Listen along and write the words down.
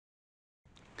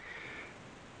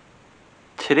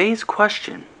Today's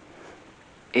question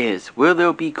is, will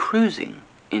there be cruising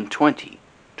in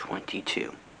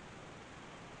 2022?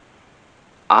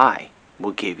 I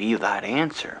will give you that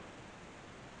answer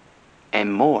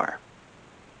and more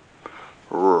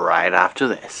right after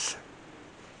this.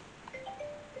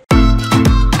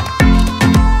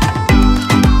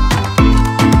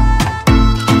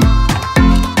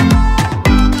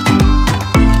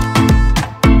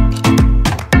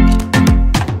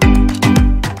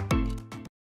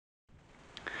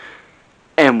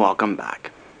 And welcome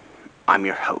back. I'm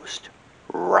your host,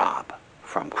 Rob,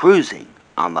 from Cruising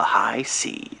on the High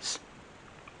Seas.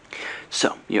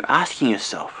 So, you're asking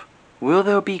yourself, will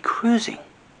there be cruising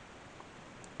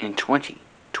in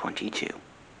 2022?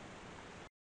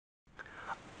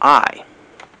 I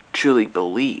truly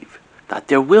believe that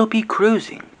there will be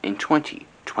cruising in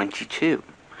 2022.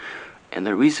 And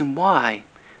the reason why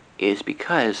is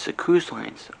because the cruise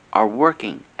lines are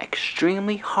working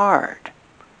extremely hard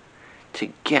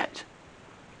to get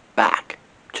back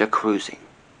to cruising.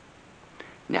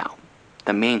 Now,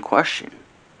 the main question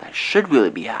that should really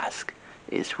be asked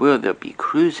is, will there be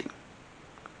cruising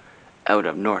out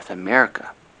of North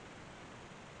America?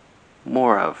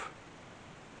 More of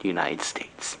the United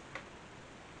States.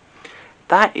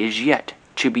 That is yet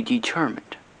to be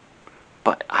determined,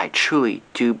 but I truly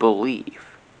do believe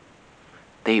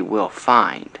they will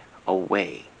find a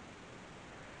way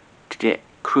to get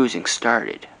cruising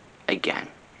started again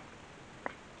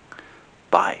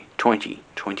by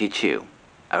 2022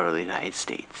 out of the United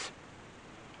States.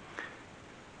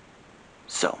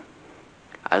 So,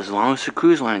 as long as the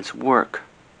cruise lines work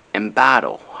and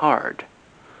battle hard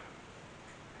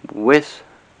with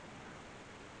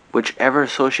whichever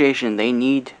association they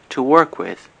need to work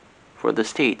with for the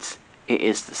states, it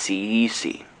is the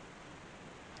CDC.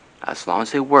 As long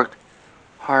as they work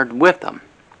hard with them,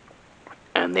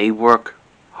 and they work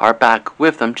hard back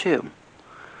with them too,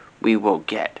 we will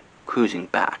get cruising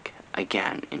back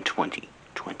again in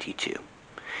 2022.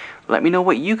 Let me know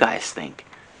what you guys think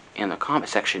in the comment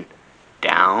section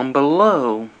down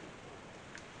below.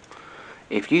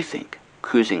 If you think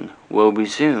cruising will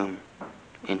resume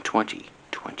in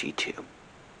 2022.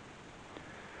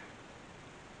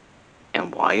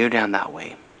 And while you're down that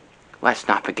way, let's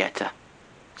not forget to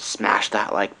smash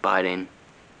that like button,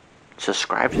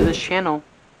 subscribe to this channel,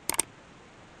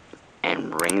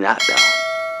 and ring that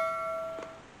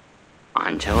bell.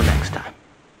 Until next time,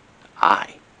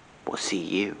 I will see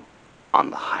you on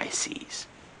the high seas.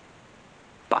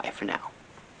 Bye for now.